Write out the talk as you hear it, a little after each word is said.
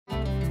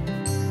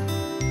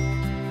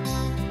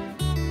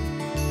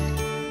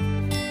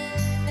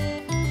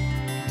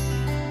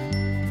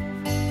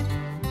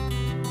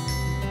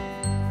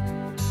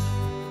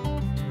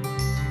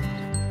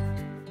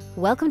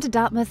Welcome to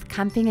Dartmouth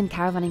Camping and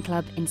Caravanning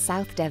Club in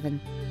South Devon.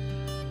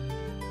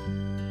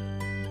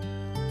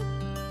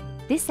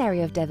 This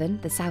area of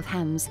Devon, the South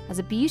Hams, has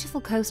a beautiful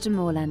coast and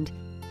moorland,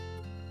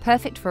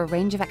 perfect for a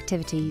range of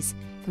activities,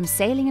 from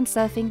sailing and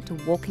surfing to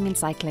walking and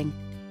cycling.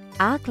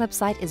 Our club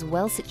site is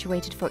well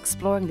situated for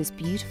exploring this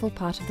beautiful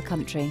part of the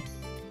country.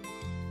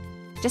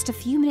 Just a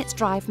few minutes'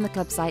 drive from the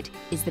club site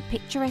is the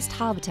picturesque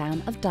harbour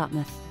town of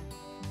Dartmouth.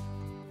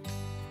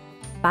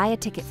 Buy a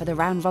ticket for the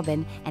round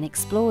robin and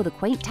explore the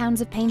quaint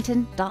towns of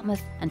Paignton,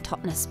 Dartmouth and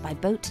Totnes by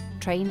boat,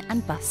 train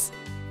and bus.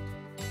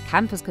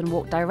 Campers can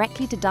walk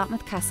directly to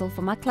Dartmouth Castle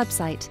from our club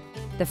site.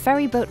 The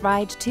ferry boat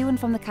ride to and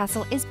from the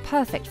castle is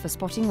perfect for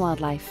spotting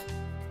wildlife.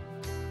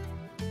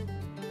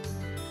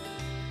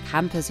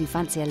 Campers who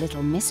fancy a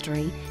little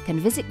mystery can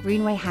visit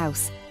Greenway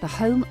House, the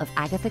home of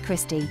Agatha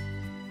Christie.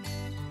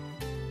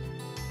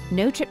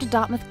 No trip to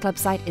Dartmouth Club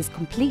Site is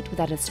complete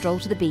without a stroll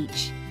to the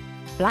beach.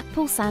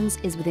 Blackpool Sands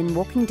is within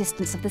walking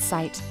distance of the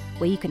site,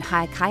 where you can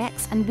hire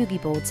kayaks and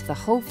boogie boards for the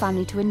whole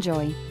family to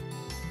enjoy.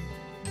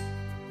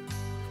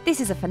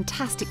 This is a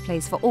fantastic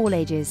place for all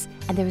ages,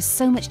 and there is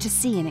so much to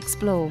see and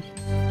explore.